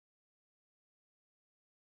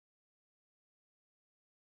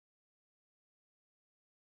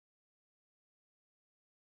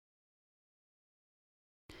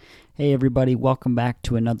Hey everybody, welcome back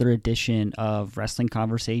to another edition of Wrestling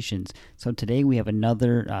Conversations. So today we have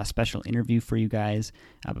another special interview for you guys.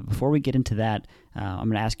 But before we get into that, I'm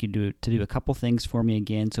going to ask you to do a couple things for me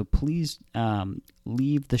again. So please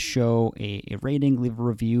leave the show a rating, leave a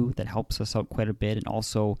review. That helps us out quite a bit. And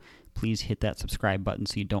also please hit that subscribe button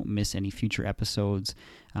so you don't miss any future episodes.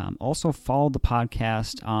 Also follow the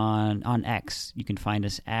podcast on X. You can find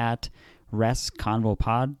us at Res Convo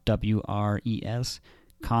Pod, WRES.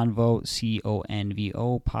 Convo,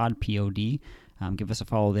 CONVO, Pod, POD. Give us a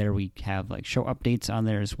follow there. We have show updates on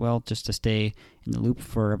there as well, just to stay in the loop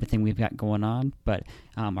for everything we've got going on. But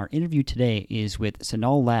our interview today is with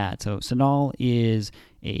Sonal Ladd. So Sonal is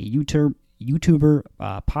a YouTuber,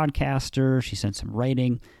 podcaster. She sends some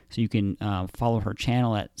writing, so you can follow her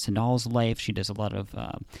channel at Sonal's Life. She does a lot of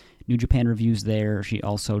New Japan reviews there. She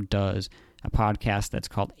also does a podcast that's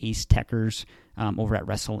called Ace Tekkers over at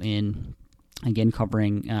Wrestle In. Again,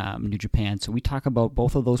 covering New Japan. So we talk about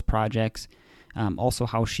both of those projects, also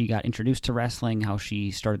how she got introduced to wrestling, how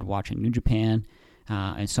she started watching New Japan,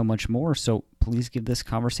 and so much more. So please give this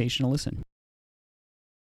conversation a listen.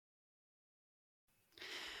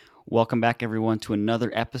 Welcome back, everyone, to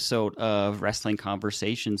another episode of Wrestling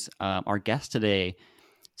Conversations. Our guest today,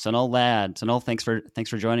 Sonal Ladd. Sonal, thanks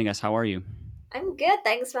for joining us. How are you? I'm good,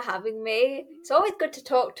 thanks for having me. It's always good to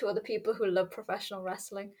talk to other people who love professional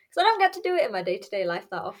wrestling, because I don't get to do it in my day-to-day life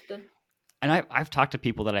that often. And I've talked to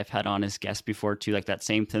people that I've had on as guests before too, like that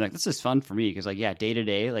same thing. Like, this is fun for me because, day to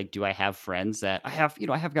day, do I have friends that I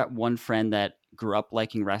have got one friend that grew up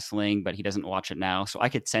liking wrestling, but he doesn't watch it now. So I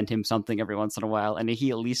could send him something every once in a while, and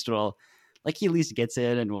he at least gets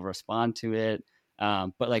it and will respond to it.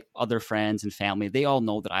 But other friends and family, they all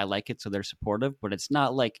know that I like it, so they're supportive. But it's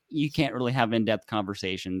not like you can't really have in-depth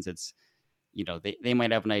conversations. It's they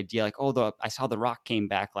might have an idea I saw The Rock came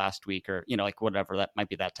back last week, or whatever. That might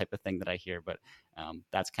be that type of thing that I hear, but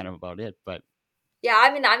that's kind of about it. But yeah,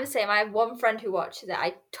 I mean, I'm the same. I have one friend who watches it.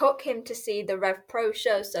 I took him to see the Rev Pro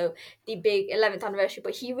show, so the big 11th anniversary,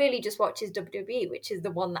 but he really just watches WWE, which is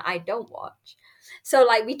the one that I don't watch. So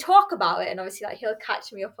we talk about it, and obviously he'll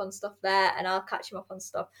catch me up on stuff there, and I'll catch him up on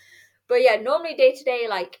stuff. But yeah, normally day to day,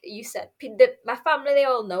 like you said, my family, they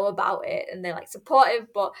all know about it and they're supportive,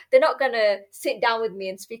 but they're not gonna sit down with me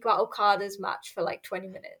and speak about Okada's match for 20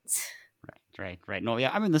 minutes. Right. No,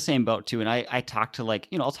 yeah, I'm in the same boat too. And I talk to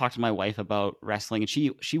I'll talk to my wife about wrestling, and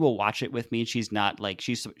she will watch it with me. And she's not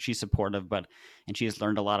she's supportive, and she has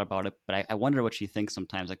learned a lot about it. But I wonder what she thinks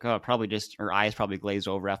sometimes. Probably just her eyes probably glaze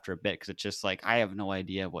over after a bit, because it's just I have no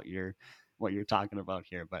idea what you're talking about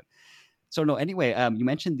here. But so no, anyway, you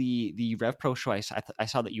mentioned the Rev Pro show. I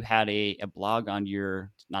saw that you had a blog on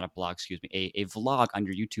your, not a blog, excuse me, a vlog on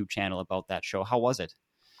your YouTube channel about that show. How was it?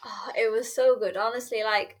 Oh, it was so good, honestly.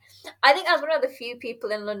 I think I was one of the few people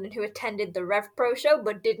in London who attended the Rev Pro show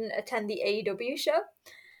but didn't attend the AEW show.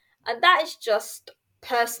 And that is just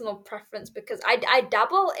personal preference, because I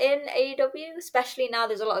dabble in AEW, especially now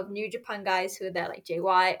there's a lot of New Japan guys who are there, like Jay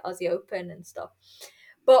White, Aussie Open and stuff.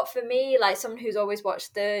 But for me, someone who's always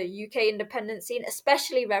watched the UK independent scene,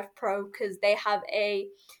 especially Rev Pro, because they have a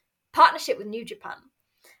partnership with New Japan.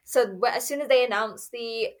 So as soon as they announced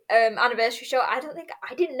the anniversary show, I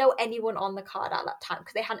didn't know anyone on the card at that time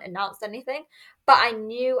because they hadn't announced anything. But I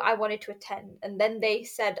knew I wanted to attend. And then they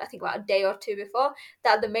said, I think about a day or two before,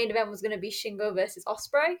 that the main event was going to be Shingo versus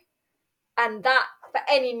Ospreay. And that, for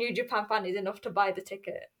any New Japan fan, is enough to buy the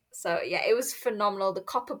ticket. So yeah, it was phenomenal. The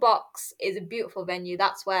Copper Box is a beautiful venue.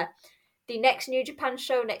 That's where the next New Japan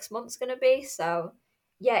show next month's going to be. So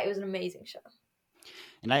yeah, it was an amazing show.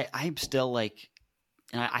 And I'm still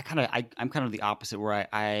and I'm kind of the opposite, where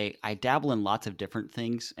I dabble in lots of different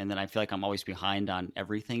things, and then I feel like I'm always behind on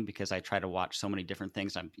everything because I try to watch so many different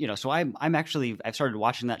things. I've started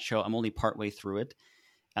watching that show. I'm only partway through it.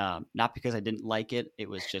 Not because I didn't like it. It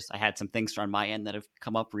was just I had some things on my end that have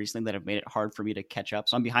come up recently that have made it hard for me to catch up.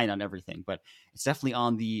 So I'm behind on everything, but it's definitely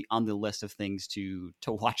on the list of things to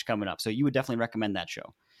watch coming up. So you would definitely recommend that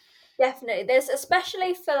show. Definitely. There's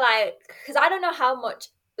especially for because I don't know how much,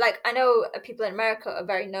 I know people in America are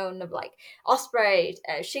very known of Ospreay,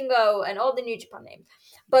 Shingo, and all the New Japan names.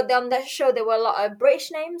 But on that show, there were a lot of British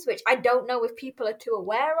names, which I don't know if people are too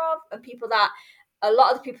aware of, and people that a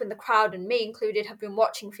lot of the people in the crowd, and me included, have been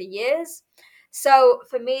watching for years. So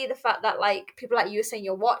for me, the fact that people like you are saying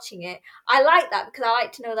you're watching it, I like that, because I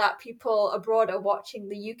like to know that people abroad are watching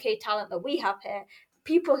the UK talent that we have here.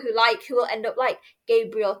 People who will end up like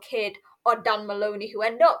Gabriel Kidd or Dan Maloney, who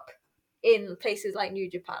end up in places like New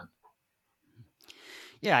Japan.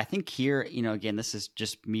 Yeah, I think here, again, this is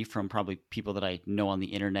just me from probably people that I know on the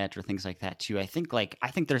internet or things like that too. I think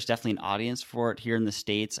there's definitely an audience for it here in the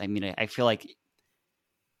States. I mean, I feel like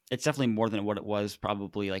it's definitely more than what it was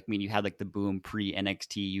probably. Like, I mean, you had like the boom pre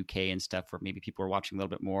NXT UK and stuff where maybe people were watching a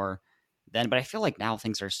little bit more then, but I feel like now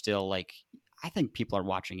things are still like, I think people are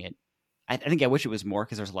watching it. I think I wish it was more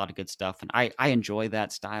because there's a lot of good stuff, and I enjoy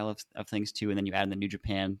that style of things too. And then you add in the New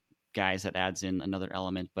Japan guys, that adds in another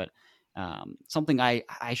element. But something I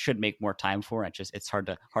should make more time for. It's hard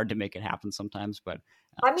to make it happen sometimes. But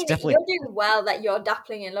I it's mean, definitely. you're doing well that you're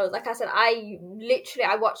dabbling in loads. Like I said, I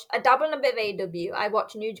dabble in a bit of AW. I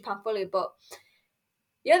watch New Japan fully, but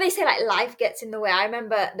they say like life gets in the way. I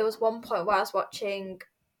remember there was one point where I was watching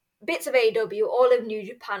bits of AW, all of New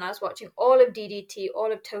Japan. I was watching all of DDT,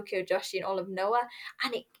 all of Tokyo Joshi, and all of Noah.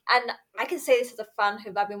 And I can say this as a fan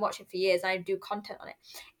who I've been watching for years, and I do content on it.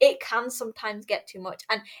 It can sometimes get too much,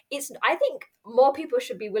 and I think more people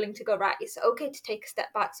should be willing to go, right, it's okay to take a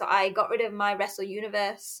step back. So I got rid of my Wrestle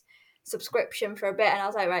Universe subscription for a bit, and I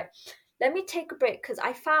was like, right, let me take a break, because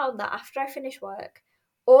I found that after I finish work,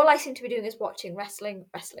 all I seem to be doing is watching wrestling,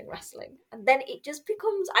 wrestling, wrestling. And then it just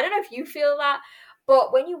becomes, I don't know if you feel that,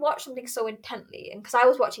 but when you watch something so intently, and because I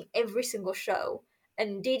was watching every single show,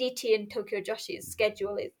 and DDT and Tokyo Joshi's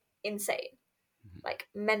schedule is insane, like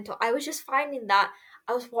mental. I was just finding that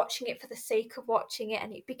I was watching it for the sake of watching it,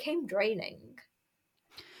 and it became draining.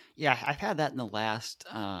 Yeah, I've had that in the last,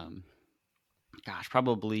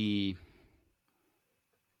 probably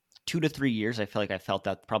 2 to 3 years. I feel like I felt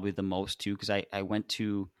that probably the most too, because I went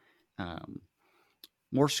to um,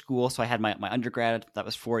 more school. So I had my undergrad, that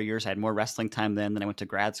was 4 years. I had more wrestling time then I went to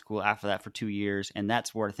grad school after that for 2 years. And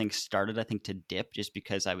that's where things started, I think, to dip, just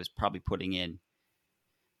because I was probably putting in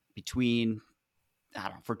between, I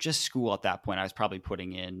don't know, for just school at that point, I was probably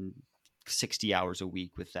putting in 60 hours a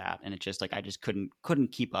week with that. And it just like, I just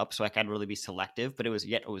couldn't keep up. So I had to really be selective, but it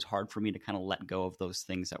was hard for me to kind of let go of those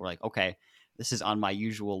things that were like, okay, this is on my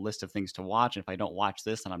usual list of things to watch. And if I don't watch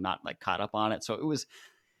this, then I'm not like caught up on it. So it was,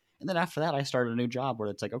 and then after that, I started a new job where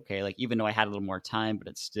it's like, okay, like even though I had a little more time, but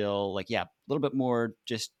it's still like, yeah, a little bit more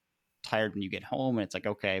just tired when you get home. And it's like,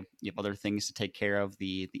 okay, you have other things to take care of.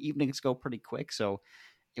 The evenings go pretty quick. So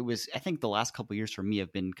it was, I think the last couple of years for me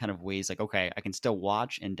have been kind of ways like, okay, I can still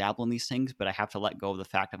watch and dabble in these things, but I have to let go of the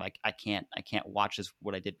fact of like, I can't watch as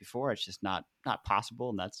what I did before. It's just not possible.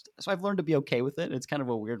 And that's, so I've learned to be okay with it. It's kind of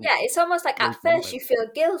a Yeah, it's almost like weird at thing, first but you feel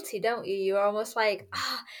guilty, don't you? You're almost like,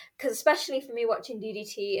 because especially for me watching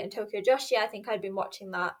DDT and Tokyo Joshi, I think I'd been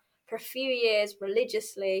watching that for a few years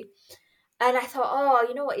religiously. And I thought, oh,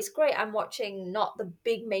 you know what? It's great. I'm watching not the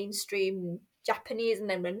big mainstream Japanese. And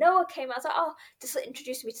then when Noah came out, I was like, oh, this will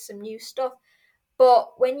introduce me to some new stuff.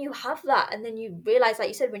 But when you have that, and then you realize, like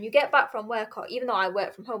you said, when you get back from work, or even though I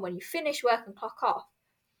work from home, when you finish work and clock off,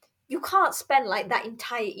 you can't spend like that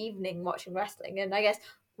entire evening watching wrestling. And I guess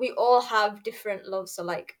we all have different loves. So,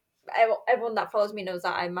 like, everyone that follows me knows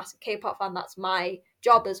that I'm a massive K-pop fan. That's my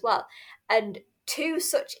job as well. And two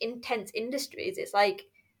such intense industries, it's like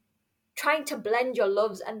trying to blend your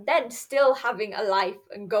loves and then still having a life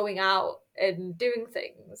and going out and doing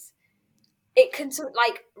things. It can,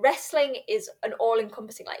 like, wrestling is an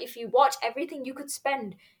all-encompassing, like, if you watch everything, you could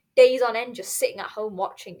spend days on end just sitting at home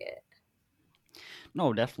watching it.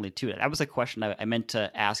 no, definitely too. That was a question I meant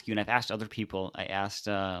to ask you, and I've asked other people. I asked,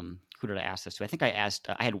 who did I ask this to? I think I asked,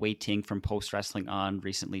 I had Wei Ting from Post Wrestling on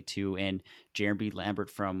recently too, and Jeremy Lambert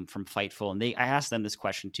from Fightful, and I asked them this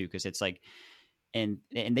question too, because it's like, and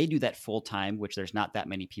they do that full time, which there's not that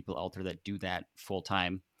many people out there that do that full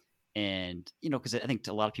time. And because I think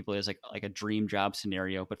to a lot of people it's like a dream job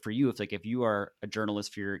scenario, but for you, if you are a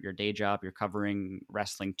journalist for your day job, you're covering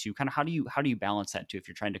wrestling too, kind of how do you balance that too, if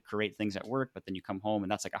you're trying to create things at work, but then you come home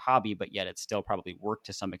and that's like a hobby, but yet it's still probably work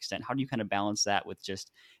to some extent. How do you kind of balance that with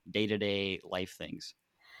just day-to-day life things?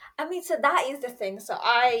 I mean, so that is the thing. So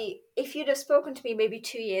if you'd have spoken to me maybe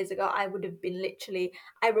 2 years ago, I would have been literally,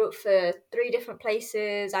 I wrote for 3 different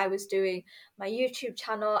places. I was doing my YouTube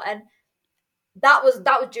channel, and that was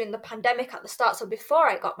during the pandemic at the start. So before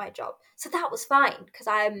I got my job, so that was fine because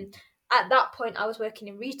I'm at that point I was working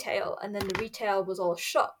in retail, and then the retail was all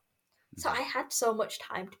shut. So I had so much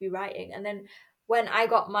time to be writing, and then when I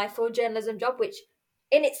got my full journalism job, which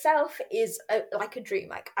in itself is like a dream.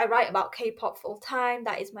 Like, I write about K-pop full time.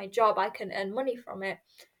 That is my job. I can earn money from it.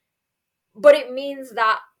 But it means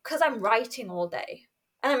that because I'm writing all day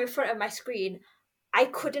and I'm in front of my screen, I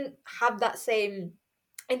couldn't have that same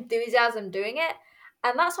enthusiasm doing it.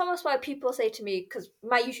 And that's almost why people say to me, because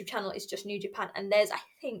my YouTube channel is just New Japan, and there's, I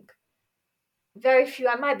think, very few,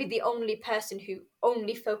 I might be the only person who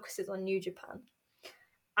only focuses on New Japan.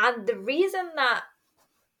 And the reason that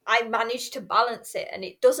I manage to balance it and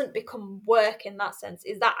it doesn't become work in that sense,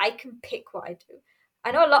 is that I can pick what I do.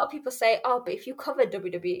 I know a lot of people say, oh, but if you cover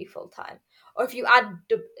WWE full time, or if you add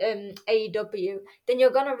AEW, then you're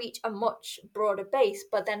going to reach a much broader base.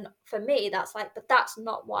 But then for me, that's like, but that's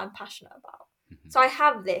not what I'm passionate about. Mm-hmm. So I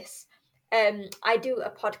have this. I do a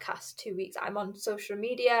podcast 2 weeks. I'm on social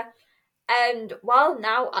media. And while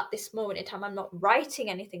now at this moment in time, I'm not writing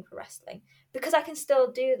anything for wrestling, because I can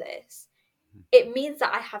still do this, it means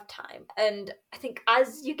that I have time. And I think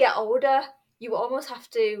as you get older, you almost have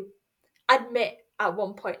to admit at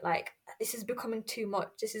one point, like, this is becoming too much.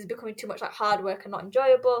 This is becoming too much like hard work and not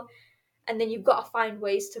enjoyable. And then you've got to find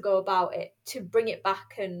ways to go about it to bring it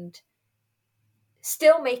back and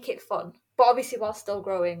still make it fun, but obviously while still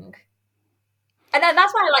growing. And then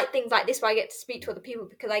that's why I like things like this, where I get to speak to other people,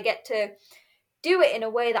 because I get to do it in a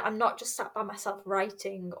way that I'm not just sat by myself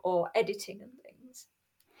writing or editing and things.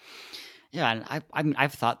 Yeah, and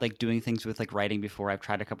I've thought like doing things with like writing before. I've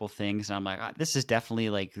tried a couple things, and I'm like, this is definitely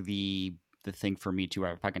like the thing for me too.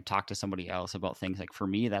 Where if I can talk to somebody else about things, like for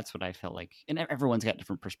me, that's what I felt like. And everyone's got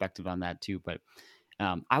different perspective on that too. But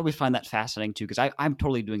I always find that fascinating too, because I'm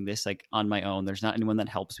totally doing this like on my own. There's not anyone that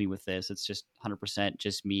helps me with this. It's just 100%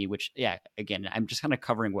 just me. Which, yeah, again, I'm just kind of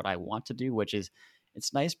covering what I want to do, which is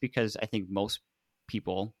it's nice because I think most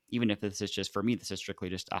people, even if this is just for me, this is strictly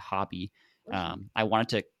just a hobby. I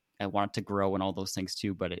want it to grow and all those things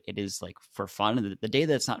too, but it is like for fun. And the day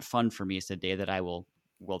that's not fun for me is the day that I will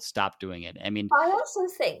stop doing it. I mean, I also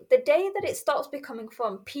think the day that it stops becoming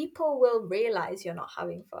fun, people will realize you're not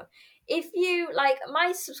having fun. If you, like,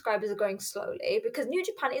 my subscribers are going slowly because New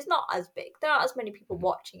Japan is not as big. There aren't as many people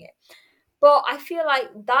watching it. But I feel like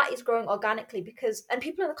that is growing organically because, and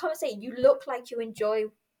people in the comments say, you look like you enjoy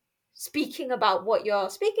speaking about what you're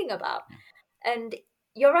speaking about. And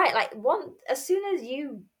you're right, like, as soon as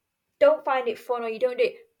you don't find it fun or you don't do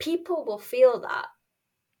it, people will feel that.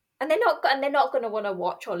 And they're not going to want to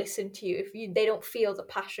watch or listen to you if they don't feel the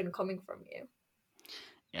passion coming from you.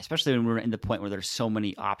 Especially when we're in the point where there's so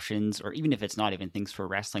many options, or even if it's not even things for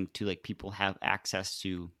wrestling too, like people have access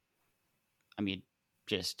to, I mean,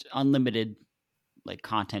 just unlimited like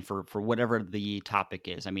content for whatever the topic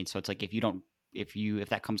is. I mean, so it's like if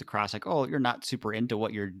that comes across like, oh, you're not super into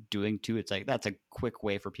what you're doing too, it's like that's a quick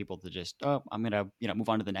way for people to just, oh, I'm gonna move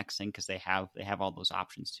on to the next thing, because they have all those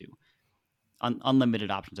options too.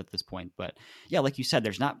 Unlimited options at this point. But yeah, like you said,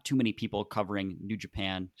 there's not too many people covering New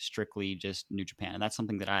Japan, strictly just New Japan, and that's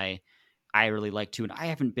something that I really like too. And I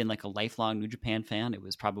haven't been like a lifelong New Japan fan. It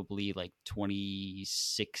was probably like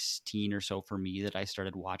 2016 or so for me that I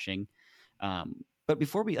started watching. But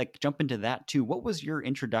before we like jump into that too, what was your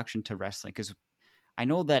introduction to wrestling? Because I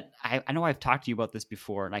know that I know I've talked to you about this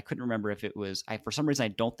before, and I couldn't remember if it was for some reason I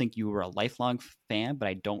don't think you were a lifelong fan, but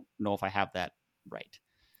I don't know if I have that right.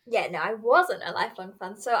 Yeah, no, I wasn't a lifelong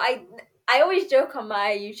fan. So I always joke on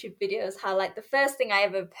my YouTube videos how, like, the first thing I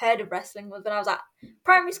ever heard of wrestling was when I was at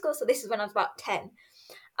primary school. So this is when I was about 10.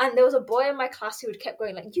 And there was a boy in my class who had kept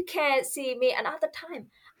going, like, you can't see me. And at the time,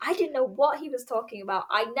 I didn't know what he was talking about.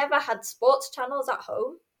 I never had sports channels at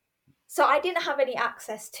home. So I didn't have any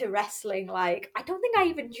access to wrestling. Like, I don't think I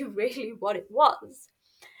even knew really what it was.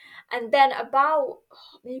 And then about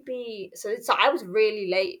maybe, so I was really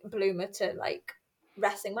late bloomer to, like,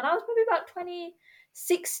 wrestling. When I was maybe about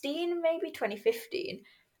 2016, maybe 2015,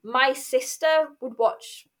 my sister would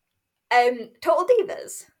watch Total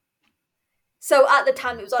Divas. So at the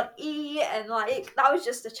time it was on E, and like that was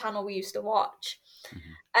just a channel we used to watch.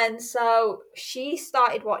 And so she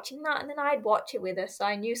started watching that, and then I'd watch it with her. So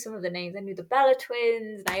I knew some of the names. I knew the Bella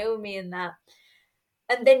Twins, Naomi, and that.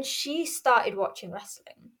 And then she started watching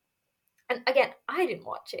wrestling. And again, I didn't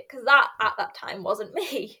watch it because that at that time wasn't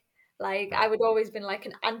me. Like, I would always been like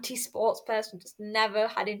an anti-sports person, just never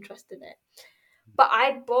had interest in it. But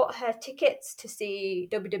I bought her tickets to see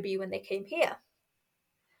WWE when they came here.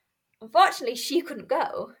 Unfortunately, she couldn't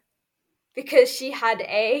go because she had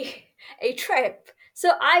a trip.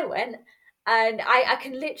 So I went, and I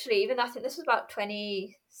can literally, even though I think this was about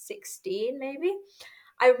 2016 maybe,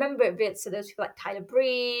 I remember it being, so there was people like Tyler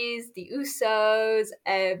Breeze, the Usos,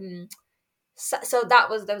 so there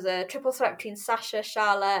was a triple threat between Sasha,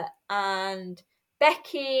 Charlotte, and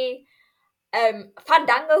Becky.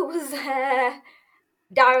 Fandango was there.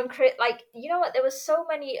 Darren Chris, like, you know what? There were so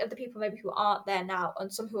many of the people maybe who aren't there now,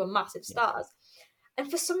 and some who are massive stars.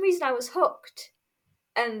 And for some reason, I was hooked.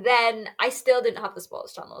 And then I still didn't have the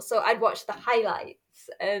sports channel, so I'd watch the highlights,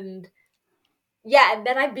 and yeah, and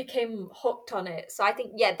then I became hooked on it. So I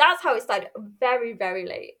think, yeah, that's how it started. Very, very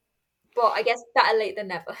late, but I guess better late than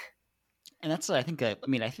never. And that's, I think, I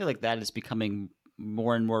mean, I feel like that is becoming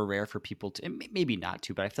more and more rare for people to, and maybe not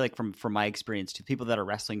to, but I feel like from my experience, to people that are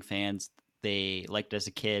wrestling fans, they liked it as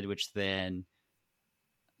a kid, which then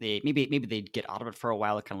they maybe they'd get out of it for a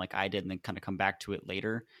while, kind of like I did, and then kind of come back to it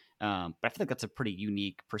later. But I feel like that's a pretty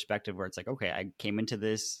unique perspective where it's like, okay, I came into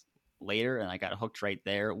this later and I got hooked right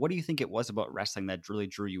there. What do you think it was about wrestling that really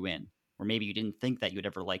drew you in? Or maybe you didn't think that you'd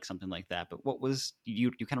ever like something like that, but what was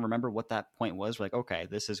you kind of remember what that point was? Like, okay,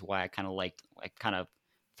 this is why I kind of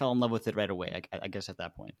fell in love with it right away. I guess at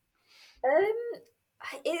that point. Um,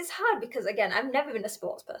 it's hard because again, I've never been a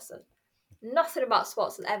sports person. Nothing about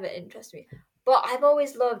sports has ever interested me. But I've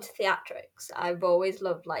always loved theatrics. I've always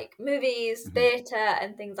loved like movies, Mm-hmm. theatre,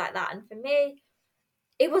 and things like that. And for me,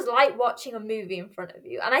 it was like watching a movie in front of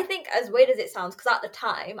you. And I think, as weird as it sounds, because at the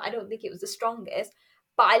time I don't think it was the strongest,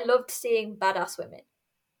 but I loved seeing badass women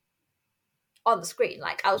on the screen.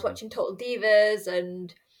 Like I was Mm-hmm. watching Total Divas,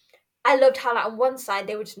 and I loved how like on one side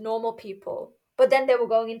they were just normal people, but then they were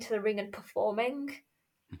going into the ring and performing.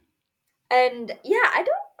 And yeah, I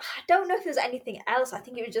don't know if there's anything else. I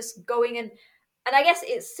think it was just going and I guess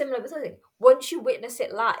it's similar with something. Once you witness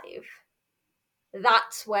it live,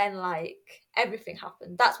 that's when like everything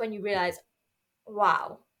happened. That's when you realize,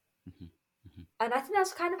 wow. Mm-hmm. Mm-hmm. And I think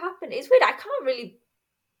that's kind of happened. It's weird. I can't really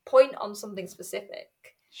point on something specific.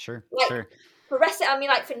 Sure, Like sure. for wrestling, I mean,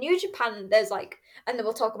 like for New Japan, there's like, and then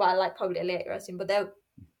we'll talk about it like probably later wrestling, but there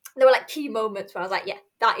were like key moments where I was like, yeah,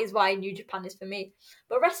 that is why New Japan is for me.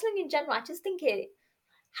 But wrestling in general, I just think it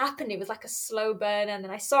happened. It was like a slow burn, and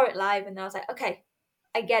then I saw it live, and I was like, okay,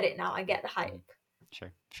 I get it now. I get the hype. Mhm.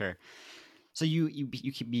 Sure, sure. So you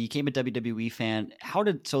became a WWE fan.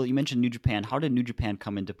 So you mentioned New Japan? How did New Japan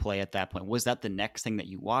come into play at that point? Was that the next thing that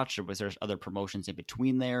you watched, or was there other promotions in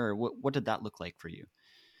between there, or what did that look like for you?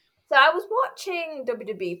 So I was watching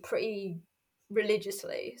WWE pretty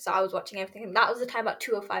religiously. So I was watching everything. That was the time about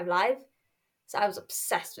 205 Live. So I was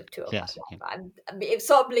obsessed with 205 Yes. Yeah. Live. I mean, it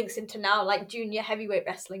sort of links into now, like junior heavyweight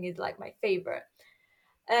wrestling is like my favorite.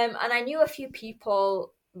 And I knew a few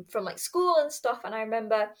people from like school and stuff. And I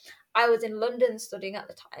remember I was in London studying at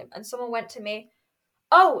the time, and someone went to me,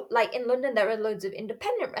 "Oh, like in London, there are loads of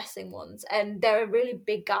independent wrestling ones, and there are really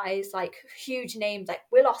big guys, like huge names like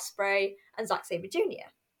Will Ospreay and Zack Sabre Jr."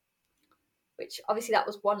 Which obviously that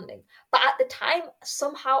was one link. But at the time,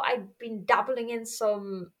 somehow I'd been dabbling in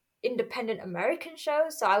some independent American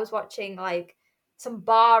shows. So I was watching like some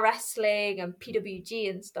bar wrestling and PWG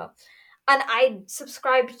and stuff. And I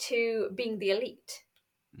subscribed to Being the Elite,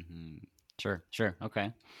 Mm-hmm. Sure, sure.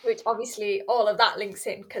 Okay. which obviously all of that links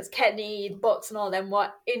in because Kenny, Bucks, and all them were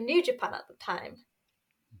in New Japan at the time.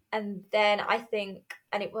 And then I think,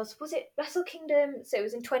 and was it Wrestle Kingdom? So it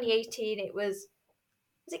was in 2018. Was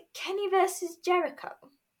it Kenny versus Jericho?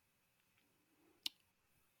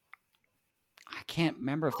 I can't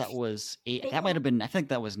remember if that was I eight. think That might have been. I think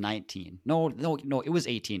that was 19. No, no, no. It was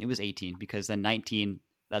 18. It was 18 because then 19.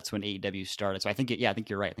 That's when AEW started. So I think I think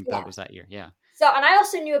you're right. I think that yeah. was that year. Yeah. So, and I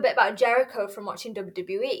also knew a bit about Jericho from watching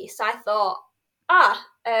WWE. So I thought, I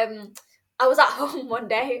was at home one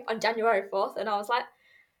day on January 4th, and I was like,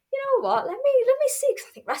 you know what? Let me see, because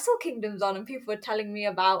I think Wrestle Kingdom's on, and people were telling me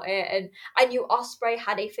about it, and I knew Osprey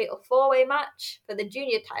had a fatal 4-way match for the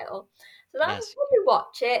junior title. So then let Yes. me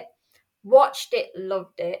watch it. Watched it,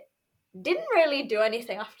 loved it. Didn't really do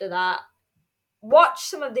anything after that. Watched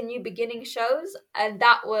some of the New Beginning shows, and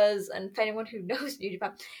that was, and for anyone who knows New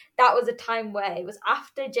Japan, that was a time where it was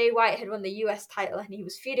after Jay White had won the US title and he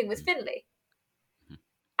was feuding with Finlay.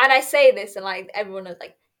 And I say this, and like everyone was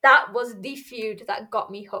like, that was the feud that got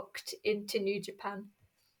me hooked into New Japan.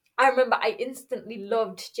 I remember I instantly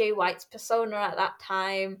loved Jay White's persona at that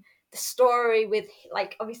time. The story with,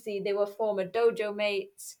 like, obviously they were former dojo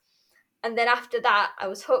mates. And then after that, I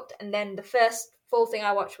was hooked. And then the first full thing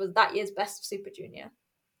I watched was that year's Best of Super Junior.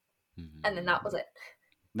 And then that was it.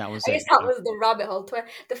 That was I guess it. that was the rabbit hole.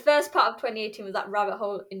 The first part of 2018 was that rabbit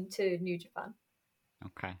hole into New Japan.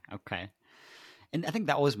 Okay. Okay. And I think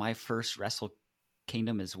that was my first Wrestle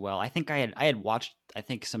Kingdom as well. I think I had watched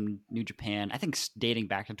some New Japan. I think dating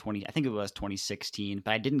back to 20. I think it was 2016,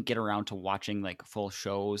 but I didn't get around to watching like full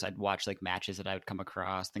shows. I'd watch like matches that I would come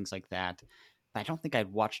across, things like that. But I don't think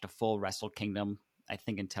I'd watched a full Wrestle Kingdom. I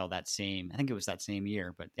think until that same. I think it was that same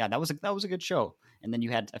year. But yeah, that was a good show. And then you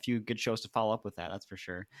had a few good shows to follow up with that. That's for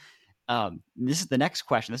sure. This is the next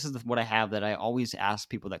question. This is what I have that I always ask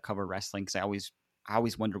people that cover wrestling because I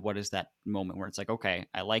always wonder what is that moment where it's like, okay,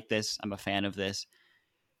 I like this, I'm a fan of this.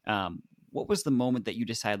 What was the moment that you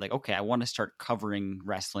decided, like, okay, I want to start covering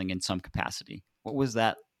wrestling in some capacity? What was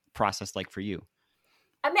that process like for you?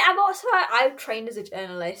 I mean, I've trained as a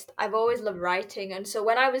journalist. I've always loved writing. And so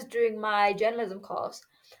when I was doing my journalism course,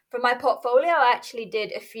 for my portfolio, I actually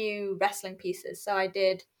did a few wrestling pieces. So I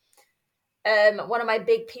did one of my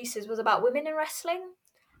big pieces was about women in wrestling.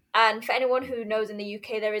 And for anyone who knows, in the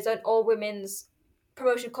UK, there is an all women's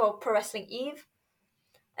promotion called Pro Wrestling Eve.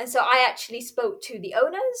 And so I actually spoke to the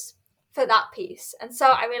owners for that piece. And so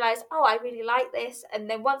I realized, oh, I really like this. And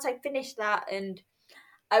then once I finished that and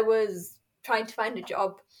I was trying to find a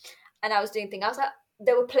job and I was doing things, I was like,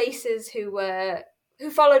 there were places who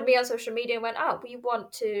followed me on social media and went, oh, we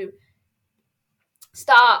want to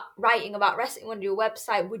start writing about wrestling on your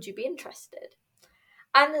website. Would you be interested?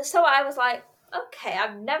 And so I was like, okay,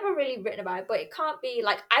 I've never really written about it, but it can't be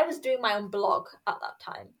like, I was doing my own blog at that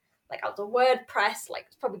time. Like I was a WordPress, like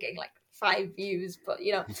it's probably getting like 5 views, but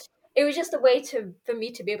you know, it was just a way for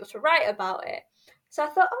me to be able to write about it. So I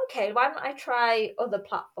thought, okay, why don't I try other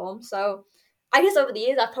platforms? So I guess over the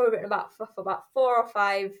years I've probably written about for about 4 or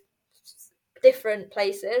 5 different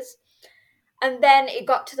places. And then it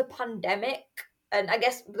got to the pandemic, and I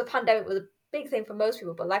guess the pandemic was a big thing for most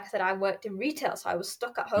people, but like I said, I worked in retail, so I was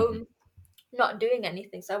stuck at home not doing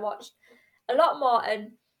anything. So I watched a lot more.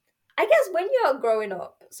 And I guess when you're growing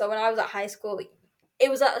up, so when I was at high school, it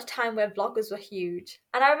was at a time where vloggers were huge.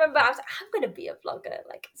 And I remember I was like, I'm going to be a vlogger.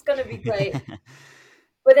 Like, it's going to be great.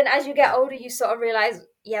 But then as you get older, you sort of realize,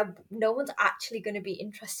 yeah, no one's actually going to be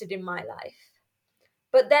interested in my life.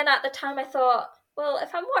 But then at the time I thought, well,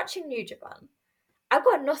 if I'm watching New Japan, I've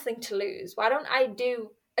got nothing to lose. Why don't I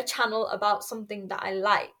do a channel about something that I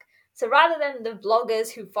like? So rather than the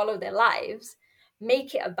vloggers who follow their lives,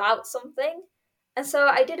 make it about something. And so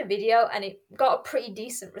I did a video and it got a pretty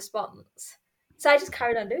decent response. So I just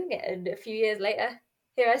carried on doing it. And a few years later,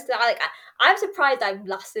 here I still, I'm surprised I've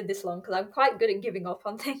lasted this long because I'm quite good at giving up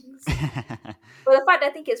on things. But the fact I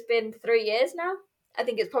think it's been 3 years now, I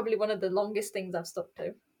think it's probably one of the longest things I've stuck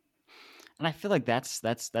to. And I feel like that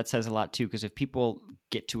says a lot too, because if people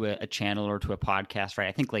get to a channel or to a podcast, right?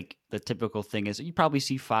 I think like the typical thing is you probably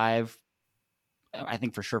see 5. I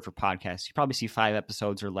think for sure for podcasts, you probably see 5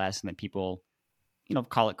 episodes or less, and then people,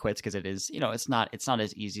 call it quits because it is, it's not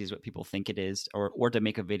as easy as what people think it is, or to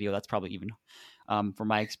make a video. That's probably even, from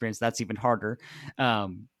my experience, that's even harder. But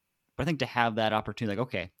I think to have that opportunity, like,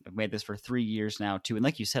 okay, I've made this for 3 years now too, and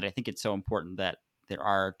like you said, I think it's so important that there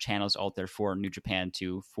are channels out there for New Japan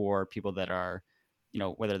too, for people that are,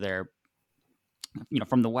 whether they're,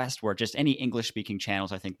 from the West or just any English speaking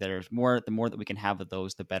channels. I think there's more, the more that we can have of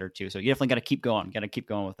those, the better too. So you definitely got to keep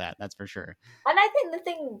going with that. That's for sure. And I think the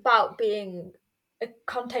thing about being a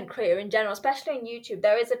content creator in general, especially on YouTube,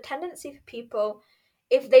 there is a tendency for people,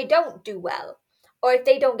 if they don't do well, or if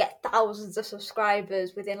they don't get thousands of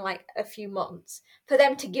subscribers within like a few months, for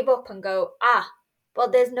them to give up and go, well,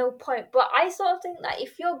 there's no point. But I sort of think that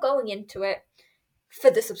if you're going into it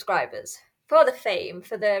for the subscribers, for the fame,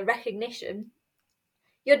 for the recognition,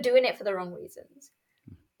 you're doing it for the wrong reasons.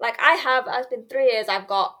 Like it's been 3 years, I've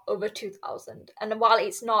got over 2,000. And while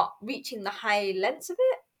it's not reaching the high lengths of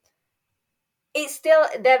it, it's still,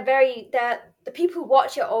 the people who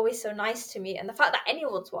watch it are always so nice to me. And the fact that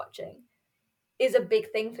anyone's watching is a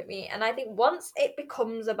big thing for me. And I think once it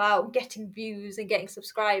becomes about getting views and getting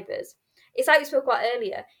subscribers, it's like we spoke about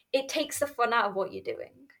earlier, it takes the fun out of what you're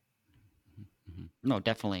doing. No,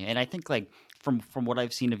 definitely. And I think like from what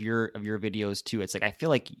I've seen of your videos too, it's like I feel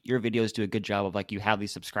like your videos do a good job of like you have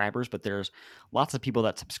these subscribers, but there's lots of people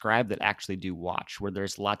that subscribe that actually do watch, where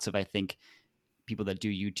there's lots of, I think, people that do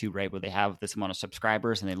YouTube, right, where they have this amount of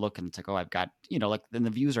subscribers and they look and it's like, oh, I've got, like then the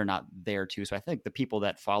views are not there too. So I think the people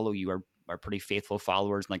that follow you are pretty faithful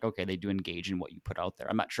followers, and like, okay, they do engage in what you put out there.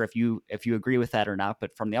 I'm not sure if you agree with that or not,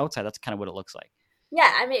 but from the outside, that's kind of what it looks like.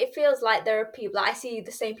 Yeah, I mean, it feels like there are people, I see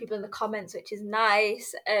the same people in the comments, which is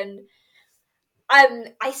nice. And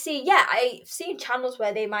I've seen channels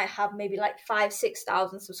where they might have maybe like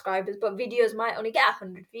 5,000-6,000 subscribers, but videos might only get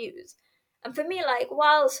 100 views. And for me, like,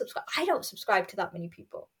 I don't subscribe to that many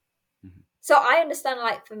people. Mm-hmm. So I understand,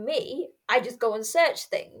 like, for me, I just go and search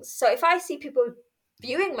things. So if I see people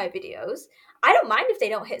viewing my videos, I don't mind if they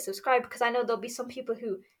don't hit subscribe, because I know there'll be some people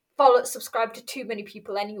who subscribe to too many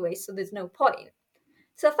people anyway, so there's no point.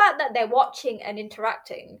 So the fact that they're watching and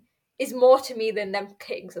interacting is more to me than them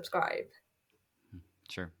hitting subscribe.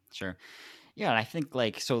 Sure. Yeah, and I think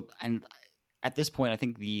like, so, and at this point, I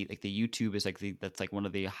think the YouTube is like that's like one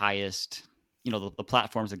of the highest, the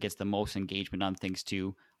platforms that gets the most engagement on things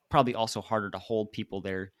too. Probably also harder to hold people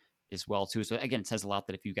there as well too. So again, it says a lot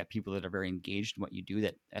that if you've got people that are very engaged in what you do,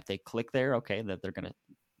 that if they click there, okay, that they're gonna,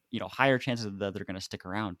 higher chances that they're gonna stick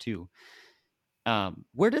around too. I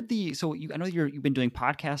know you've been doing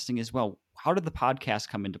podcasting as well. How did the podcast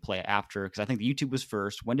come into play after? Because I think the YouTube was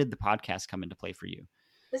first. When did the podcast come into play for you?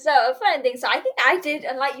 So a funny thing. So I think I did,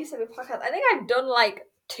 and like you said with podcasts, I think I've done like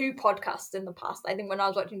 2 podcasts in the past. I think when I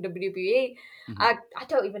was watching WWE, Mm-hmm. I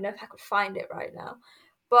don't even know if I could find it right now.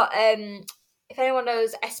 But if anyone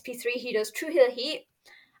knows SP3, he does True Heel Heat.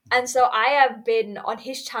 And so I have been on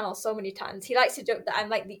his channel so many times. He likes to joke that I'm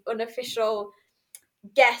like the unofficial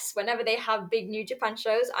guest whenever they have big New Japan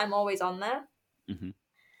shows. I'm always on there. Mm-hmm.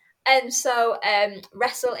 And so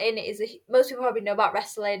Wrestle In most people probably know about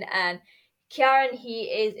wrestling, and Kieran, he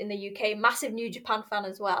is in the UK, massive New Japan fan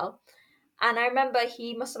as well. And I remember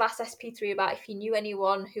he must have asked SP3 about if he knew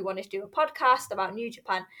anyone who wanted to do a podcast about New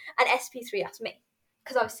Japan, and SP3 asked me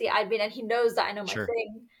because obviously I'd been, and he knows that I know my Sure.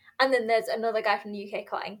 thing. And then there's another guy from the UK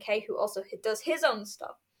called NK who also does his own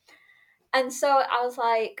stuff. And so I was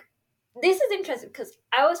like, this is interesting because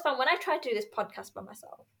I always found when I tried to do this podcast by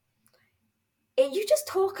myself, you just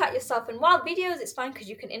talk at yourself. And while videos, it's fine because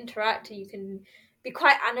you can interact and you can be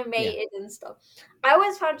quite animated and stuff. I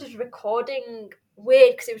always found just recording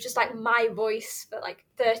weird because it was just like my voice for like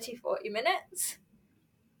 30-40 minutes.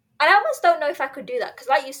 And I almost don't know if I could do that because,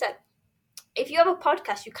 like you said, if you have a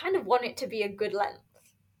podcast, you kind of want it to be a good length.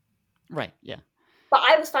 Right, yeah. But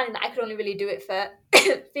I was finding that I could only really do it for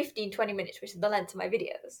 15-20 minutes, which is the length of my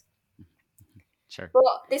videos. Sure.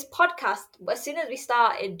 But this podcast, as soon as we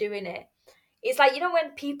started doing it, it's like,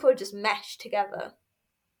 when people just mesh together.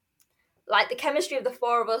 Like the chemistry of the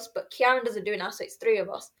 4 of us, but Kieran doesn't do it now, so it's 3 of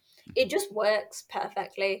us. It just works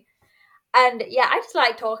perfectly. And yeah, I just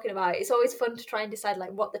like talking about it. It's always fun to try and decide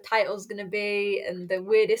like what the title's going to be and the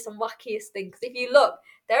weirdest and wackiest thing. Because if you look,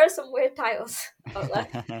 there are some weird titles out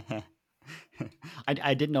there.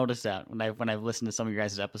 I did notice that when I've listened to some of your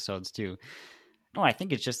guys' episodes too. No, I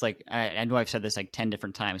think it's just like I know I've said this like 10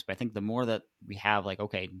 different times, but I think the more that we have like,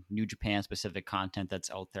 okay, New Japan specific content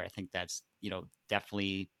that's out there, I think that's,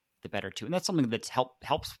 definitely the better too. And that's something that's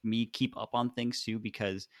helps me keep up on things too,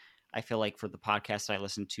 because I feel like for the podcasts I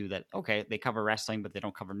listen to that, okay, they cover wrestling, but they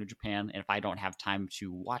don't cover New Japan. And if I don't have time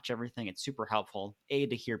to watch everything, it's super helpful,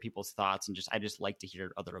 to hear people's thoughts, and I just like to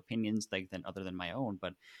hear other opinions other than my own.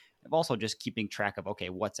 But I'm also just keeping track of, okay,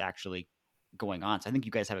 what's actually going on. So I think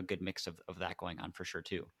you guys have a good mix of that going on for sure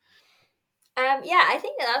too. Yeah, I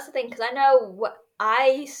think that's the thing because I know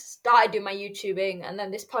I started doing my YouTubing and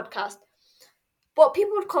then this podcast. What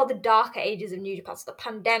people would call the darker ages of New Japan, so the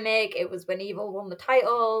pandemic. It was when Evil won the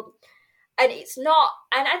title, and it's not.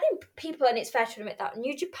 And I think people, and it's fair to admit that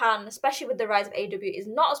New Japan, especially with the rise of AEW, is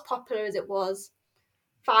not as popular as it was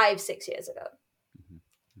 5-6 years ago. Mm-hmm.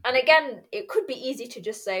 And again, it could be easy to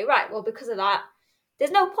just say, right, well, because of that,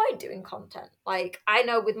 there's no point doing content. Like, I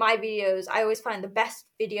know with my videos, I always find the best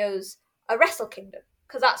videos are Wrestle Kingdom,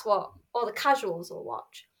 because that's what all the casuals will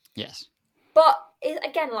watch. Yes. But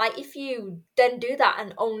again, like, if you then do that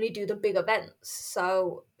and only do the big events,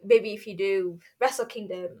 so maybe if you do Wrestle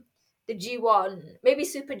Kingdom, the G1, maybe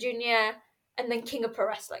Super Junior, and then King of Pro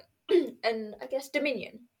Wrestling, and I guess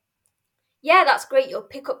Dominion. Yeah, that's great. You'll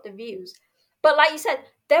pick up the views. But like you said,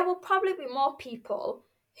 there will probably be more people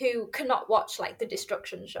who cannot watch like the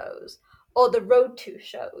Destruction shows or the Road to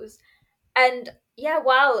shows. And yeah,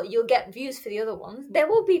 while you'll get views for the other ones, there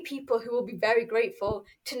will be people who will be very grateful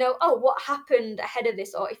to know, oh, what happened ahead of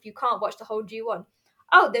this? Or if you can't watch the whole G1,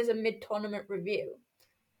 oh, there's a mid-tournament review.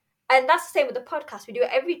 And that's the same with the podcast. We do it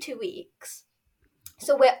every 2 weeks.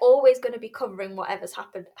 So we're always going to be covering whatever's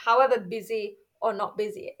happened, however busy or not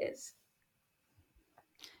busy it is.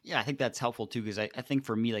 Yeah, I think that's helpful too, because I think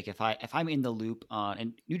for me, like if I'm in the loop on,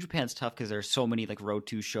 and New Japan's tough because there's so many like Road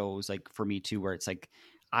to shows, like for me too, where it's like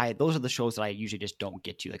those are the shows that I usually just don't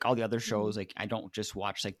get to. Like all the other shows, like I don't just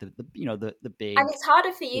watch like the big. And it's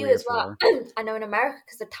harder for you 3 or as well. 4. I know in America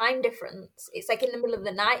because the time difference, it's like in the middle of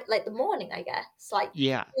the night, like the morning, I guess, like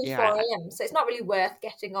Yeah, 3, 4 a.m. So it's not really worth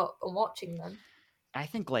getting up and watching them. I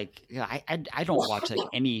think like I don't watch like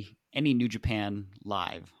any New Japan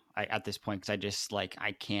live at this point, because I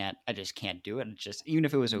just can't do it. It's just, even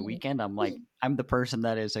if it was a weekend, I'm the person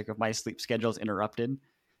that is like, if my sleep schedule is interrupted,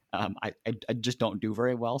 I just don't do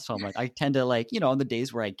very well. So I'm like, I tend to like, on the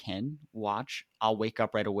days where I can watch, I'll wake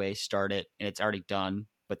up right away, start it, and it's already done.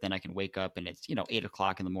 But then I can wake up and it's 8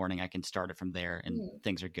 o'clock in the morning. I can start it from there, and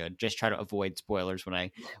things are good. Just try to avoid spoilers when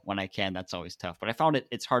I can. That's always tough. But I found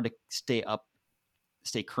it's hard to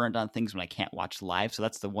stay current on things when I can't watch live. So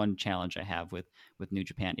that's the one challenge I have with New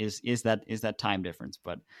Japan is that time difference.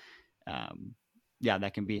 But yeah,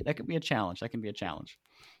 that can be a challenge. That can be a challenge.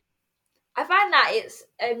 I find that it's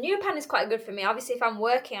New Japan is quite good for me. Obviously, if I'm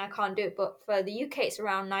working, I can't do it. But for the UK, it's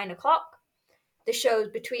around 9 o'clock. The show's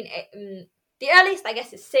between the earliest, I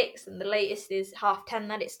guess, is 6, and the latest is 10:30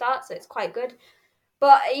 that it starts. So it's quite good.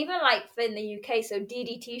 But even like in the UK, so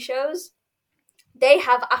DDT shows, they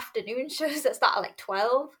have afternoon shows that start at like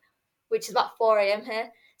 12, which is about 4 a.m. here.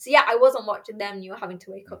 So yeah, I wasn't watching them. You were having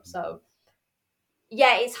to wake up. So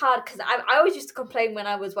yeah, it's hard because I always used to complain when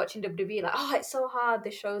I was watching WWE, like, oh, it's so hard.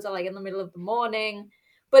 The shows are like in the middle of the morning.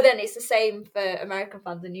 But then it's the same for American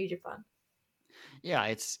fans in New Japan. Yeah,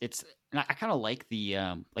 it's and I kind of like the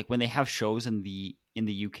like when they have shows in the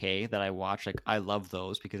UK that I watch, like I love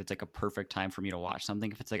those because it's like a perfect time for me to watch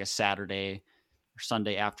something. If it's like a Saturday or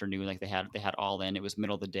Sunday afternoon, like they had All In, it was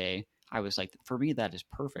middle of the day. I was like, for me that is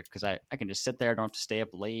perfect because I can just sit there, don't have to stay up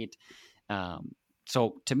late. Um,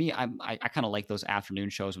 so to me, I kind of like those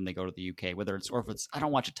afternoon shows when they go to the UK, whether it's or if it's I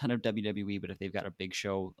don't watch a ton of WWE, but if they've got a big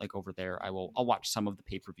show like over there, I'll watch some of the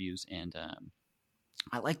pay per views and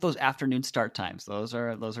I like those afternoon start times. Those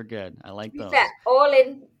are good. I To like be fair,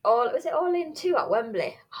 those. all was it All In 2 at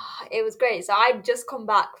Wembley? It was great. So I'd just come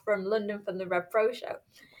back from London from the Rev Pro show.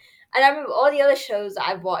 And I remember all the other shows that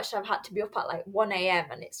I've watched, I've had to be up at like 1 a.m.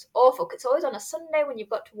 and it's awful because it's always on a Sunday when you've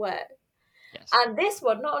got to work. Yes. And this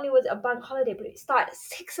one, not only was it a bank holiday, but it started at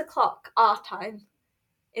 6 o'clock our time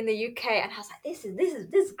in the UK. And I was like, this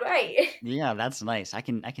is great. Yeah, that's nice. I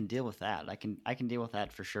can deal with that. I can deal with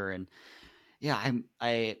that for sure. And yeah,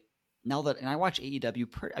 I now that and I watch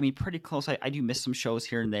AEW. Pretty close. I do miss some shows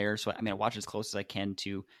here and there. So I mean, I watch as close as I can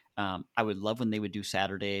to. I would love when they would do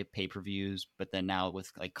Saturday pay per views, but then now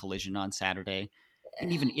with like Collision on Saturday,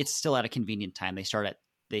 and even it's still at a convenient time. They start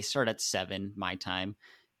at 7 my time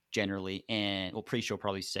generally, and well, pre-show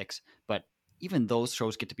probably 6, but even those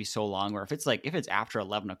shows get to be so long where if it's after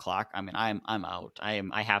 11 o'clock, I mean, I'm out.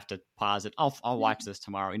 I have to pause it. I'll watch this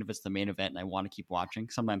tomorrow, even if it's the main event and I want to keep watching.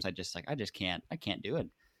 Sometimes I just can't do it.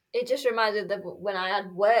 It just reminded me of when I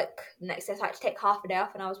had work next day, so I had to take half a day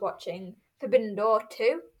off and I was watching Forbidden Door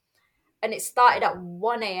 2. And it started at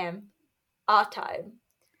 1 a.m. our time.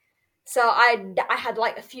 So I had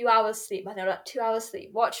like a few hours sleep. I know, like 2 hours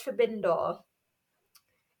sleep. Watched Forbidden Door.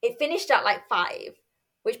 It finished at like 5,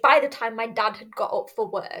 which by the time my dad had got up for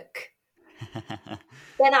work,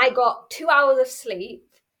 then I got 2 hours of sleep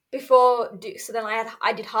so then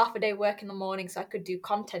I did half a day work in the morning so I could do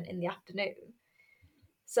content in the afternoon.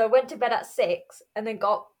 So I went to bed at 6 and then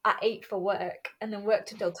got at 8 for work and then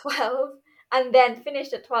worked until 12 and then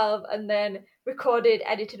finished at 12 and then recorded,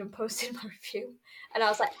 edited and posted my review. And I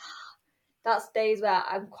was like, that's days where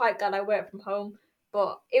I'm quite glad I work from home.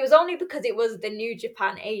 But it was only because it was the New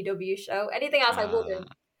Japan AEW show. Anything else I uh, wouldn't.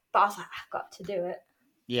 But I was like, I've got to do it.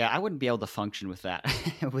 yeah, I wouldn't be able to function with that,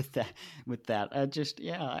 with that. Just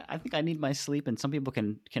yeah, I think I need my sleep, and some people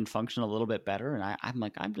can function a little bit better. And I'm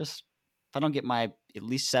like, I'm just if I don't get my at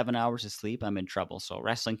least 7 hours of sleep, I'm in trouble. So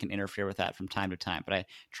wrestling can interfere with that from time to time, but I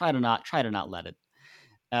try to not let it.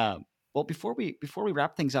 Well, before we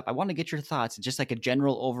wrap things up, I want to get your thoughts, just like a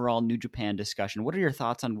general overall New Japan discussion. What are your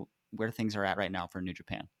thoughts on where things are at right now for New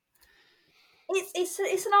Japan? It's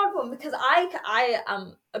an odd one because I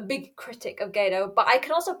am a big critic of Gato, but I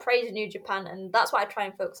can also praise New Japan, and that's what I try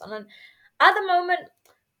and focus on. And at the moment,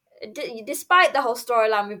 despite the whole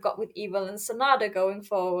storyline we've got with Evil and Sonada going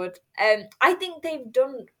forward, I think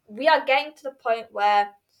we are getting to the point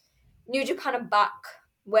where New Japan are back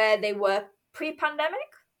where they were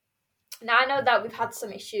pre-pandemic. Now I know that we've had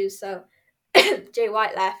some issues, so Jay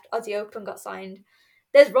White left, Aussie Open got signed.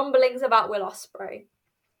 There's rumblings about Will Ospreay.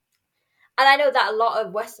 And I know that a lot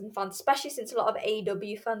of Western fans, especially since a lot of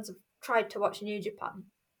AEW fans have tried to watch New Japan,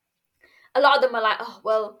 a lot of them are like, oh,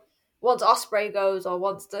 well, once Ospreay goes or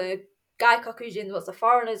once the Guy Kokujins, once the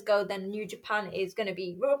foreigners go, then New Japan is going to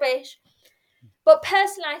be rubbish. But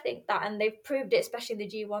personally, I think that, and they've proved it, especially in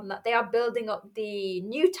the G1, that they are building up the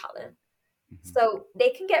new talent. Mm-hmm. So they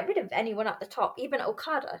can get rid of anyone at the top, even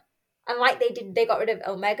Okada. And like they did, they got rid of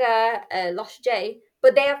Omega, Lost J,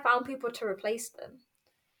 but they have found people to replace them.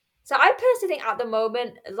 So I personally think at the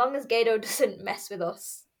moment, as long as Gato doesn't mess with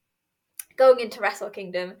us going into Wrestle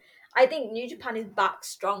Kingdom, I think New Japan is back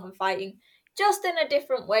strong and fighting, just in a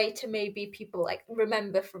different way to maybe people like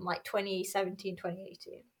remember from like 2017,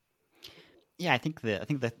 2018. Yeah, I think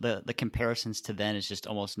the comparisons to then is just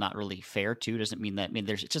almost not really fair too. Doesn't mean that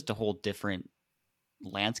there's just a whole different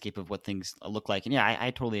landscape of what things look like. And yeah,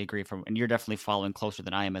 I totally agree and you're definitely following closer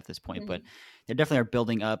than I am at this point, but they definitely are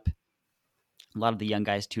building up a lot of the young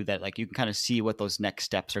guys too, that like you can kind of see what those next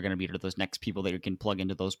steps are going to be, to those next people that you can plug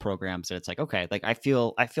into those programs. And it's like, okay, like I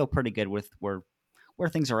feel pretty good with where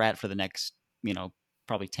things are at for the next,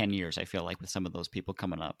 probably 10 years, I feel like, with some of those people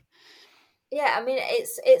coming up. Yeah, I mean,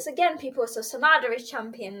 it's again, people, so Sonada is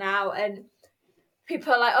champion now, and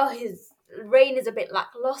people are like, oh, his reign is a bit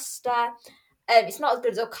lackluster. It's not as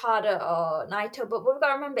good as Okada or Naito, but what we've got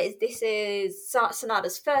to remember is this is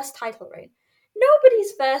Sonada's first title reign.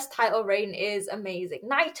 Nobody's first title reign is amazing.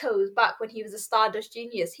 Naito's back when he was a Stardust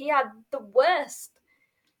Genius, he had the worst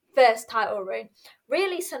first title reign.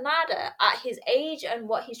 Really, Sanada, at his age and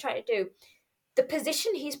what he's trying to do, the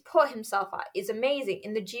position he's put himself at is amazing.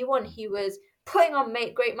 In the G1, he was putting on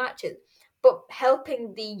great matches, but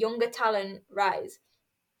helping the younger talent rise.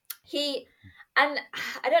 And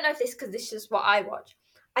I don't know if this, because this is what I watch.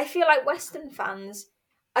 I feel like Western fans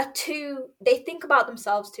they think about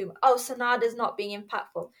themselves too much. Oh, Sanada's not being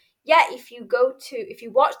impactful. Yet, if you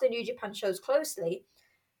watch the New Japan shows closely,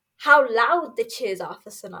 how loud the cheers are for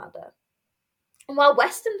Sanada. And while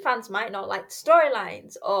Western fans might not like the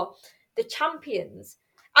storylines or the champions,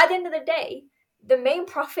 at the end of the day, the main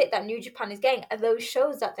profit that New Japan is getting are those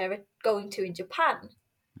shows that they're going to in Japan.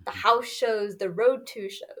 The house shows, the road to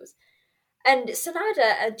shows. And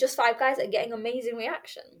Sanada and Just Five Guys are getting amazing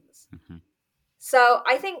reactions. Mm-hmm. So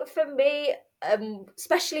I think for me,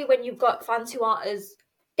 especially when you've got fans who aren't as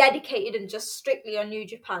dedicated and just strictly on New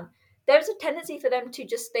Japan, there's a tendency for them to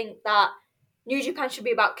just think that New Japan should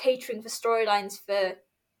be about catering for storylines for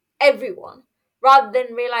everyone, rather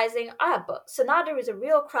than realizing, but Sanada is a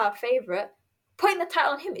real crowd favorite. Putting the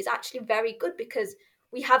title on him is actually very good because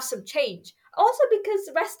we have some change. Also because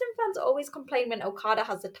Western fans always complain when Okada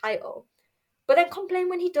has the title, but then complain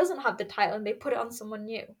when he doesn't have the title and they put it on someone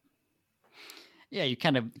new. Yeah, you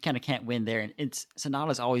kind of can't win there. And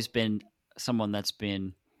Sonal's always been someone that's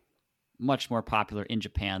been much more popular in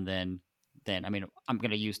Japan than I mean, I'm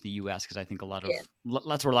going to use the U.S. because I think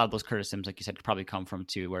that's where a lot of those criticisms, like you said, could probably come from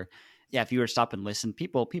too. Where, yeah, if you were to stop and listen,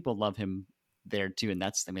 people love him there too, and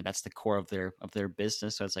that's the core of their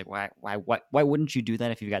business. So it's like, why wouldn't you do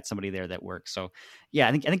that if you've got somebody there that works? So yeah,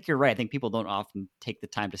 I think you're right. I think people don't often take the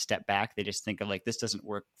time to step back. They just think of like, this doesn't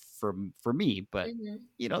work for me, but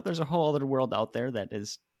there's a whole other world out there that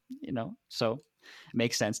is, so it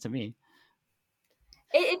makes sense to me.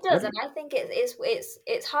 It does, and I think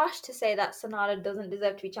it's harsh to say that Sonal doesn't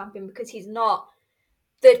deserve to be champion because he's not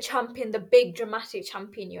the champion, the big dramatic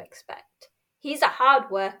champion you expect. He's a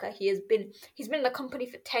hard worker. He's been in the company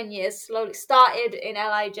for 10 years. Slowly started in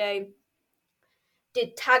LIJ,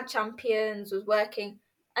 did tag champions, was working,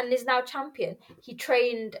 and is now champion. He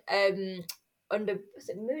trained under, was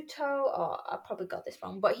it Muto? Or I probably got this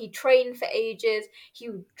wrong, but he trained for ages. He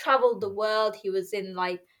traveled the world. He was in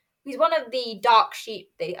he's one of the dark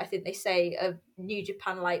sheep, I think they say, of New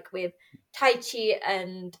Japan, like with Taichi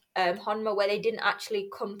and Honma, where they didn't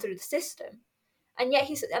actually come through the system. And yet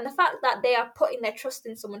and the fact that they are putting their trust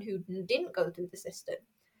in someone who didn't go through the system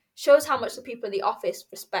shows how much the people in the office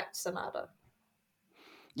respect Sanada.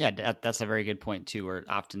 Yeah, that's a very good point too. Where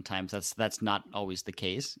oftentimes that's not always the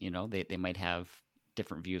case. They might have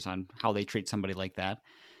different views on how they treat somebody like that.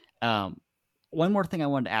 One more thing I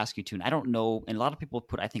wanted to ask you too, and I don't know, and a lot of people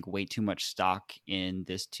put, I think, way too much stock in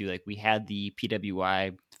this too. Like we had the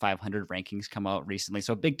PWI 500 rankings come out recently,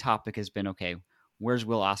 so a big topic has been, okay, where's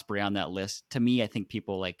Will Ospreay on that list? To me, I think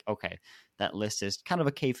people like, okay, that list is kind of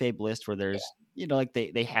a kayfabe list where there's, like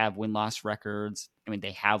they have win-loss records. I mean,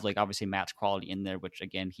 they have like obviously match quality in there, which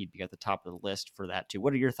again, he'd be at the top of the list for that too.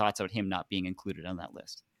 What are your thoughts about him not being included on that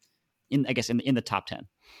list? In the top 10?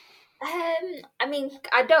 I mean,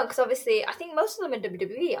 I don't, because obviously I think most of them are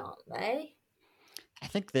WWE, aren't they? I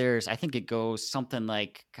think it goes something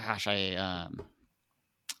like, gosh, I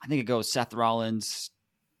think it goes Seth Rollins,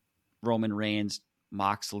 Roman Reigns,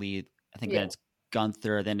 Moxley. I think then it's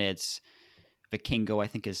Gunther. Then it's Vikingo, I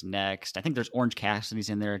think, is next. I think there's Orange Cassidy's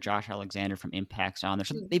in there. Josh Alexander from Impact's on there.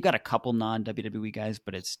 So they've got a couple non-WWE guys,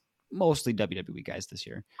 but it's mostly WWE guys this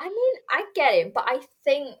year. I mean, I get it, but I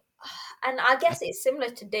think, and I guess it's similar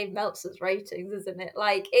to Dave Meltzer's ratings, isn't it?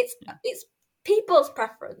 Like it's people's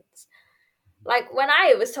preference. Like when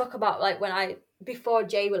I was talking about before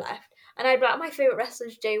Jay left, and I'd be like, my favorite wrestler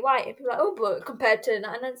is Jay White, and people are like, oh, but compared to, and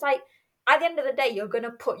it's like, at the end of the day, you're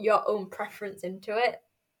gonna put your own preference into it,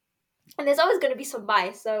 and there's always going to be some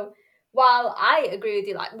bias. So while I agree with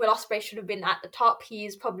you, like Will Ospreay should have been at the top,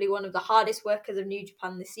 he's probably one of the hardest workers of New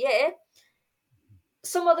Japan this year.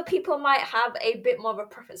 Some other people might have a bit more of a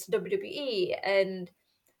preference to WWE, and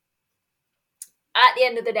at the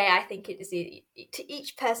end of the day, I think it is to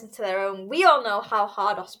each person to their own. We all know how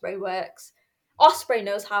hard Ospreay works. Ospreay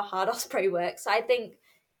knows how hard Ospreay works. So I think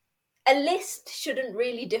a list shouldn't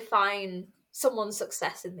really define someone's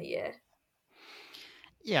success in the year.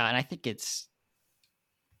 Yeah, and I think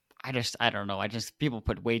I don't know. People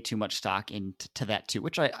put way too much stock into that too,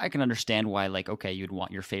 which I can understand why, like, okay, you'd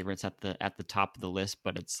want your favorites at the top of the list,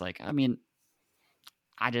 but it's like, I mean,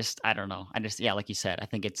 I don't know. Yeah, like you said, I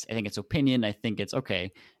think it's opinion. I think it's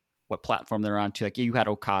okay. what platform they're on too. Like you had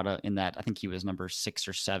Okada in that. I think he was number 6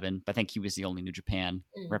 or 7, but I think he was the only New Japan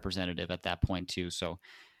representative at that point too. So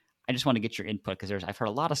I just want to get your input because I've heard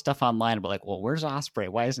a lot of stuff online about like, well, where's Ospreay?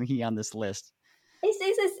 Why isn't he on this list? It's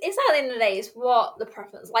at the end of the day, it's what the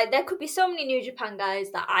preference. Like, there could be so many New Japan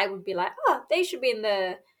guys that I would be like, oh, they should be in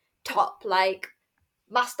the top, like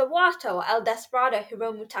Master Wato or El Desperado,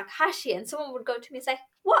 Hiromu Takahashi, and someone would go to me and say,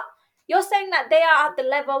 what? You're saying that they are at the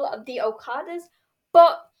level of the Okadas?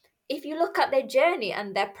 But if you look at their journey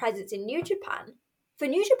and their presence in New Japan, for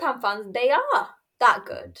New Japan fans, they are that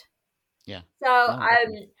good. Yeah. So, No,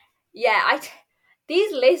 definitely. yeah,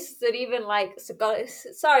 these lists and even like,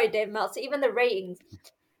 sorry, Dave Meltzer, even the ratings,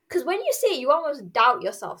 because when you see it, you almost doubt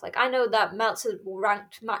yourself. Like, I know that Meltzer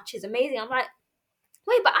ranked match is amazing. I'm like,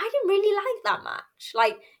 wait, but I didn't really like that match.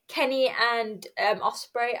 Like Kenny and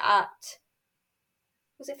Ospreay at,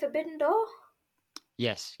 was it Forbidden Door?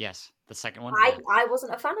 Yes. The second one. I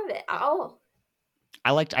wasn't a fan of it at all.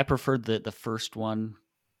 I preferred the first one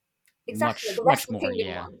Exactly, the much Wrestle more. Kingdom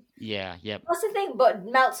Yeah. one. Yeah. Yep. That's the thing, but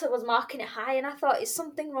Meltzer was marking it high, and I thought, is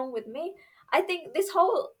something wrong with me? I think this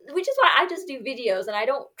whole, which is why I just do videos and I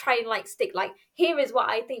don't try and like stick like, here is what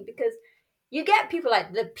I think, because you get people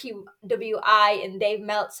like the PWI and Dave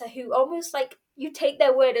Meltzer who almost like, you take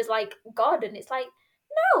their word as like God, and it's like,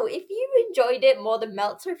 no, if you enjoyed it more than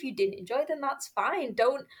Meltzer, if you didn't enjoy it, then that's fine.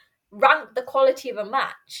 Don't rank the quality of a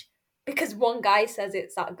match because one guy says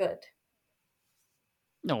it's that good.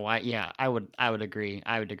 No, I would agree.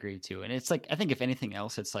 I would agree too. And it's like I think if anything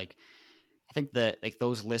else, it's like I think that like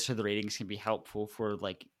those lists or the ratings can be helpful for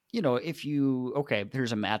like if you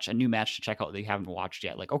here's a new match to check out that you haven't watched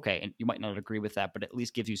yet. Like and you might not agree with that, but at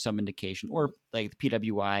least gives you some indication. Or like the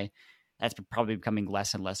PWI, that's probably becoming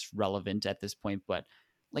less and less relevant at this point. But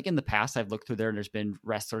like in the past, I've looked through there and there's been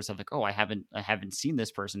wrestlers of like, I haven't seen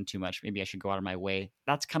this person too much. Maybe I should go out of my way.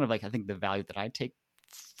 That's kind of like I think the value that I take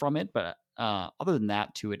from it. But other than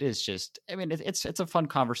that, too, it is just. I mean, it's a fun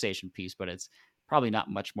conversation piece, but it's probably not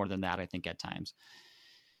much more than that. I think at times.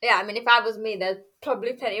 Yeah, I mean, if I was me, there's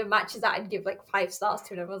probably plenty of matches that I'd give like 5 stars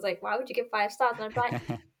to, and everyone's like, "Why would you give 5 stars?" And I'm like,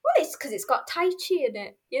 "Well, it's because it's got Tai Chi in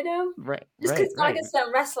it, Right, just because right, it's got right. like a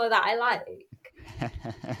certain wrestler that I like."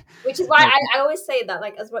 Which is why No, I always say that,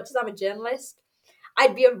 like, as much as I'm a journalist,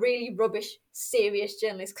 I'd be a really rubbish, serious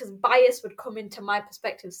journalist because bias would come into my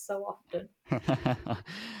perspective so often.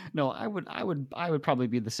 no, I would probably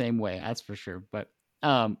be the same way. That's for sure. But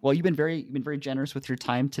well, you've been very generous with your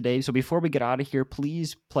time today. So before we get out of here,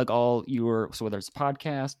 please plug all so whether it's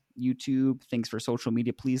podcast, YouTube, things for social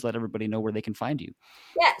media, please let everybody know where they can find you.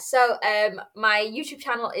 Yeah, so my YouTube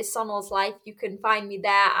channel is Sonal's Life. You can find me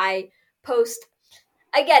there. I post,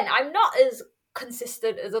 again, I'm not as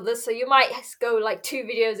consistent as others, so you might go like 2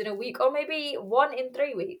 videos in a week or maybe 1 in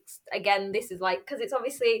 3 weeks. Again, this is like, because it's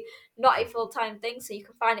obviously not a full-time thing, so you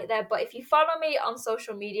can find it there. But if you follow me on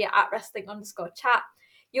social media at wrestling_chat,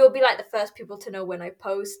 you'll be like the first people to know when I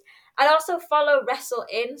post. And also follow Wrestle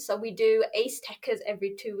In, so we do Ace Tekkers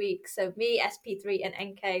every 2 weeks, so me, SP3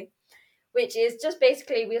 and NK, which is just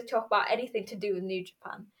basically we'll talk about anything to do with New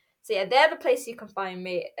Japan. So yeah, they're the place you can find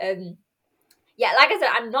me. Yeah, like I said,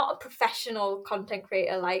 I'm not a professional content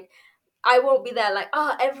creator. Like, I won't be there like,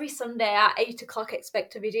 every Sunday at 8 o'clock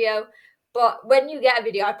expect a video. But when you get a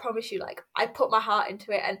video, I promise you, like, I put my heart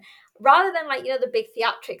into it. And rather than like, the big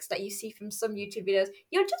theatrics that you see from some YouTube videos,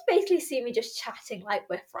 you'll just basically see me just chatting like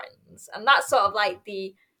we're friends. And that's sort of like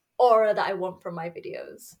the aura that I want from my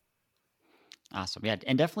videos. Awesome. Yeah.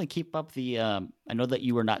 And definitely keep up I know that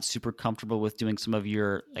you were not super comfortable with doing some of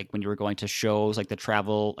your, like when you were going to shows, like the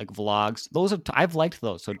travel, like vlogs, I've liked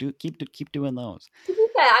those. So keep doing those. To be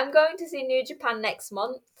fair, I'm going to see New Japan next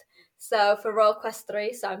month. So for Royal Quest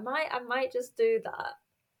 3, so I might just do that.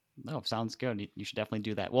 No, sounds good. You should definitely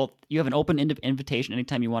do that. Well, you have an open invitation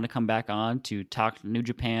anytime you want to come back on to talk New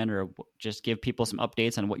Japan or just give people some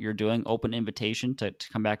updates on what you're doing. Open invitation to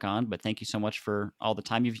come back on. But thank you so much for all the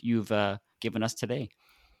time you've given us today.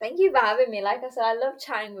 Thank you for having me. Like I said, I love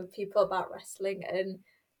chatting with people about wrestling, and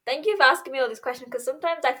thank you for asking me all these questions, because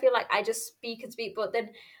sometimes I feel like I just speak and speak, but then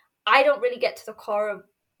I don't really get to the core of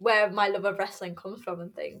where my love of wrestling comes from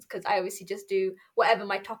and things, because I obviously just do whatever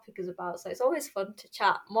my topic is about. So it's always fun to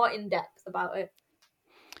chat more in depth about it.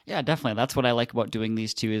 Yeah, definitely. That's what I like about doing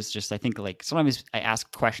these two is just I think like sometimes I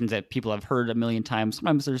ask questions that people have heard a million times.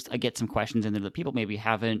 Sometimes I get some questions in there that people maybe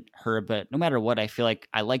haven't heard, but no matter what, I feel like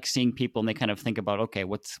I like seeing people and they kind of think about, okay,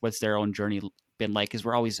 what's their own journey been like? Because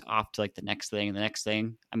we're always off to like the next thing and the next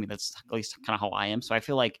thing. I mean, that's at least kind of how I am. So I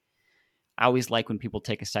feel like I always like when people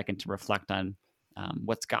take a second to reflect on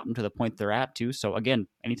what's gotten to the point they're at too. So again,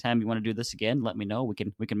 anytime you want to do this again, let me know. We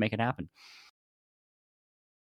can make it happen.